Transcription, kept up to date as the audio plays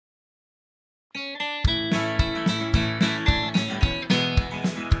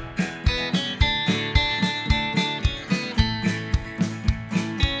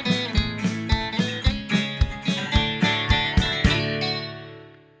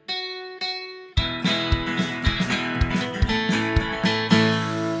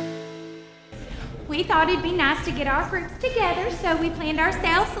we thought it'd be nice to get our groups together, so we planned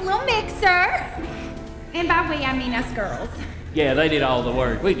ourselves a little mixer. And by we, I mean us girls. Yeah, they did all the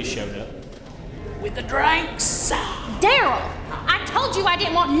work. We just showed up. With the drinks. Daryl, I told you I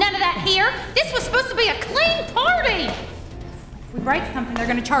didn't want none of that here. This was supposed to be a clean party. If we break something, they're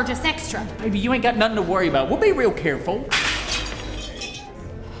gonna charge us extra. Baby, you ain't got nothing to worry about. We'll be real careful.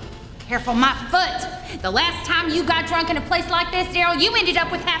 Careful my foot. The last time you got drunk in a place like this, Daryl, you ended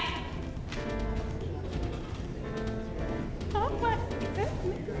up with half... Oh my goodness.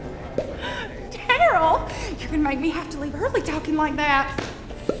 Daryl, you're gonna make me have to leave early talking like that.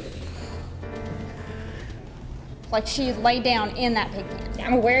 Like she laid down in that pig pen. I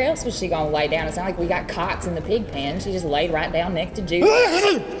mean, where else was she gonna lay down? It's not like we got cots in the pig pen. She just laid right down next to Judy.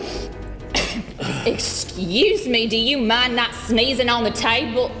 Excuse me, do you mind not sneezing on the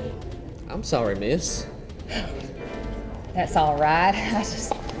table? I'm sorry, miss. That's all right.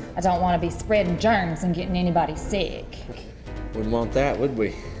 I don't want to be spreading germs and getting anybody sick. Wouldn't want that, would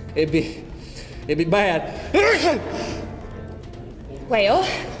we? It'd be bad. Well,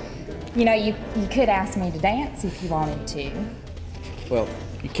 you know, you could ask me to dance if you wanted to. Well,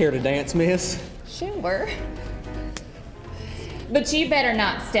 you care to dance, miss? Sure. But you better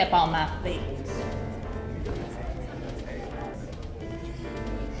not step on my feet.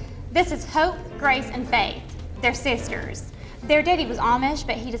 This is Hope, Grace, and Faith. They're sisters. Their daddy was Amish,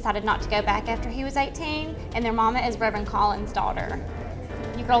 but he decided not to go back after he was 18, and their mama is Reverend Collins' daughter.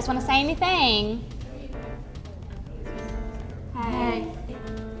 You girls want to say anything? Hey.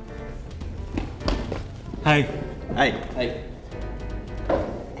 Hey. Hey. Hey.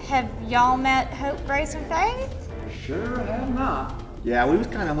 Have y'all met Hope, Grace, and Faith? Sure have not. Yeah, we was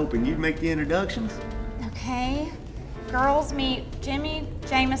kind of hoping you'd make the introductions. Okay. Girls, meet Jimmy,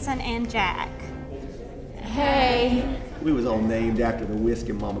 Jameson, and Jack. Hey. We was all named after the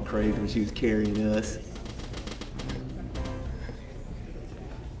whiskey Mama craved when she was carrying us.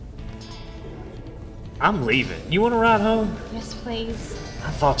 I'm leaving. You want to ride home? Yes, please.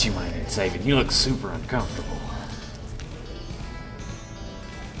 I thought you might need saving. You look super uncomfortable.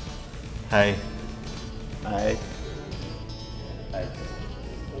 Hey. Hey. Hey.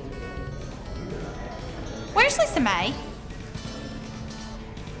 Where's Lisa May?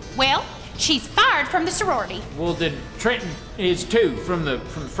 Well, she's fired from the sorority. Well, then Trenton is too from the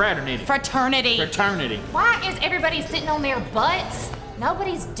fraternity. Fraternity. Why is everybody sitting on their butts?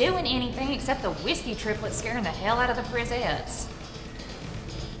 Nobody's doing anything except the whiskey triplets scaring the hell out of the Frizz-ettes.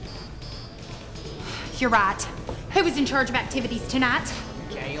 You're right. Who was in charge of activities tonight?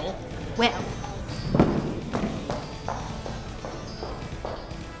 Gail. Well.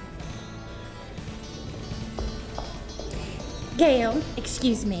 Gail,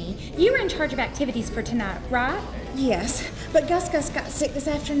 excuse me. You were in charge of activities for tonight, right? Yes, but Gus got sick this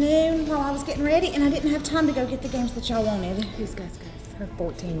afternoon while I was getting ready, and I didn't have time to go get the games that y'all wanted. Who's Gus? Her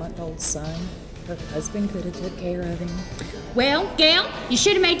 14-month-old son. Her husband could have took care of him. Well, Gail, you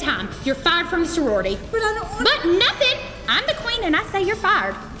should have made time. You're fired from the sorority. But I don't want But nothing! I'm the queen and I say you're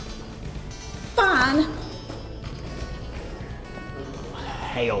fired. Fine.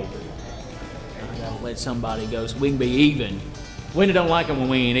 Hell. I gotta let somebody go so we can be even. Wendy don't like it when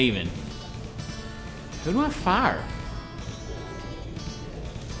we ain't even. Who do I fire?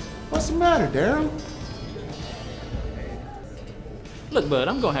 What's the matter, Daryl? Look, bud,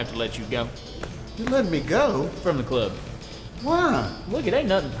 I'm gonna have to let you go. You letting me go? From the club. Why? Look, it ain't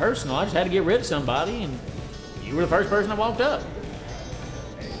nothing personal. I just had to get rid of somebody, and you were the first person I walked up.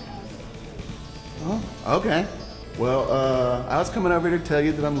 Oh, okay. Well, I was coming over here to tell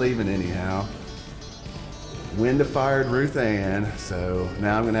you that I'm leaving anyhow. Wenda fired Ruth Ann, so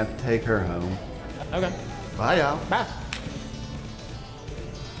now I'm gonna have to take her home. Okay. Bye, y'all. Bye.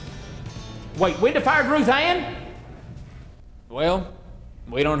 Wait, Wenda fired Ruth Ann? Well,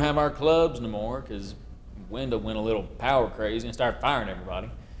 we don't have our clubs no more because Wenda went a little power crazy and started firing everybody.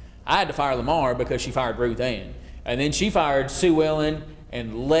 I had to fire Lamar because she fired Ruth Ann. And then she fired Sue Ellen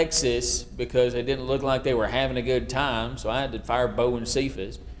and Lexus because it didn't look like they were having a good time, so I had to fire Bo and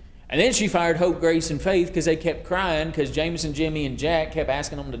Cephas. And then she fired Hope, Grace, and Faith because they kept crying because Jameson, Jimmy, and Jack kept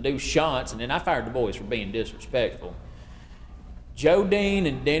asking them to do shots, and then I fired the boys for being disrespectful. Joe Dean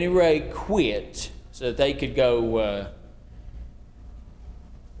and Denny Ray quit so that they could go,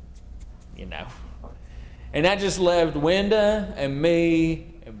 you know. And that just left Wenda and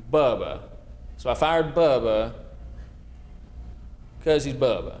me and Bubba. So I fired Bubba because he's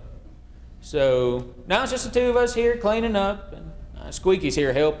Bubba. So now it's just the two of us here cleaning up, and Squeaky's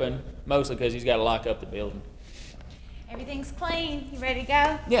here helping, mostly because he's got to lock up the building. Everything's clean. You ready to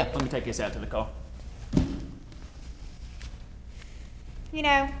go? Yeah, let me take this out to the car. You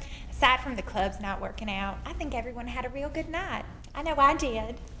know, Aside from the clubs not working out, I think everyone had a real good night. I know I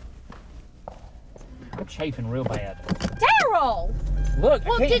did. I'm chafing real bad. Daryl! Look,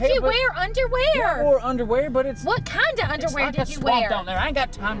 Well, I can't did you help it. wear underwear? Yeah, I wore underwear, but it's... What kind of underwear it's like did you swamped wear? on there. I ain't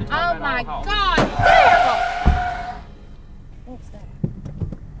got time to talk Oh about my all God, Daryl! What was that?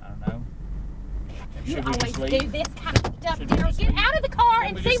 I don't know. You Should we just always leave? do this kind of stuff, Should we Daryl. just Get leave? out of the car Should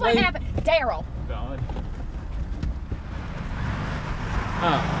and we see just what leave? happened. Daryl. God.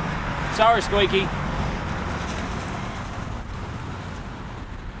 Sorry, Squeaky.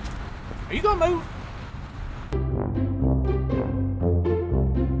 Are you gonna move?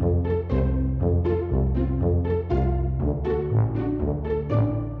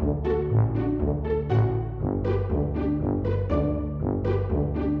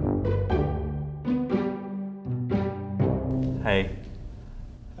 Hey.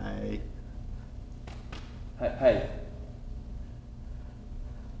 Hey. Hey.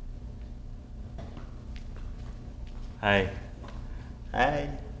 Hey. Hey.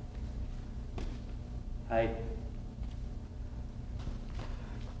 Hey.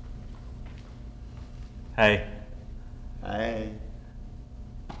 Hey. Hey.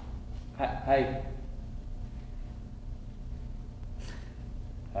 Hey.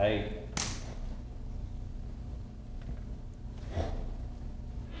 Hey.